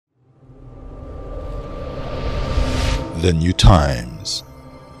the new times.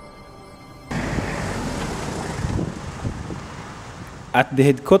 At the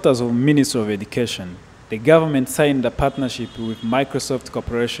headquarters of Ministry of Education, the government signed a partnership with Microsoft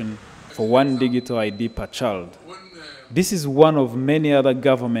Corporation for one digital ID per child. This is one of many other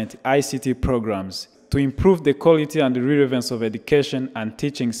government ICT programs to improve the quality and the relevance of education and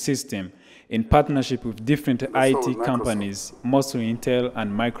teaching system in partnership with different IT companies, mostly Intel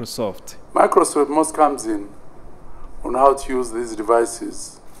and Microsoft. Microsoft most comes in on how to use these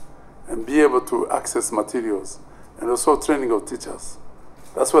devices and be able to access materials and also training of teachers.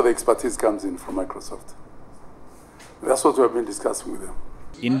 That's where the expertise comes in from Microsoft. That's what we have been discussing with them.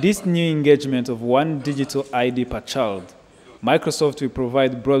 In this new engagement of one digital ID per child, Microsoft will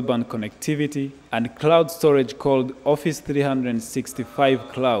provide broadband connectivity and cloud storage called Office 365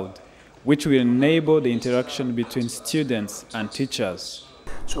 Cloud, which will enable the interaction between students and teachers.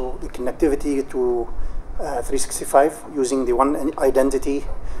 So the connectivity to 365 using the one identity,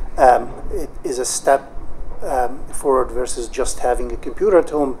 it is a step forward versus just having a computer at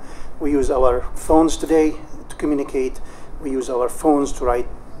home. We use our phones today to communicate. We use our phones to write.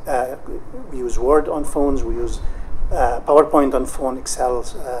 We use Word on phones. We use PowerPoint on phone, Excel,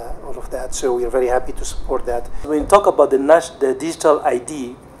 all of that. So we are very happy to support that. When we talk about the digital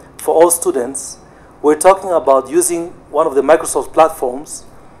ID for all students, we're talking about using one of the Microsoft platforms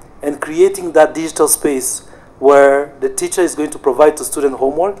and creating that digital space where the teacher is going to provide to student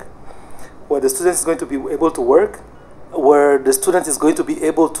homework, where the student is going to be able to work, where the student is going to be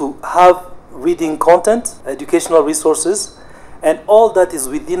able to have reading content, educational resources, and all that is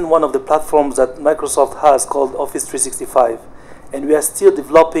within one of the platforms that Microsoft has called Office 365. And we are still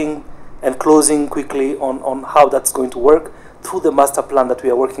developing and closing quickly on how that's going to work through the master plan that we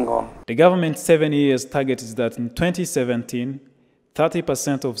are working on. The government's 7 years target is that in 2017,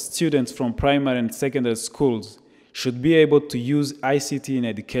 30% of students from primary and secondary schools should be able to use ICT in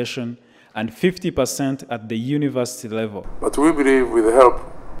education and 50% at the university level. But we believe with the help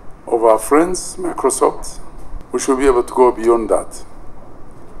of our friends, Microsoft, we should be able to go beyond that,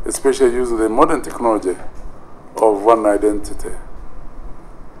 especially using the modern technology of one identity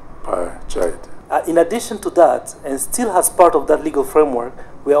per child. In addition to that, and still as part of that legal framework,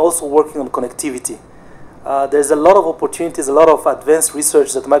 we are also working on connectivity. There's a lot of opportunities, a lot of advanced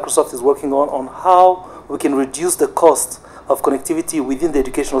research that Microsoft is working on how we can reduce the cost of connectivity within the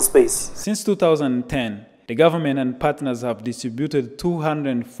educational space. Since 2010, the government and partners have distributed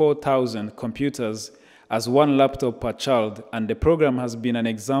 204,000 computers as one laptop per child, and the program has been an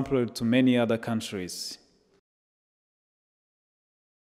example to many other countries.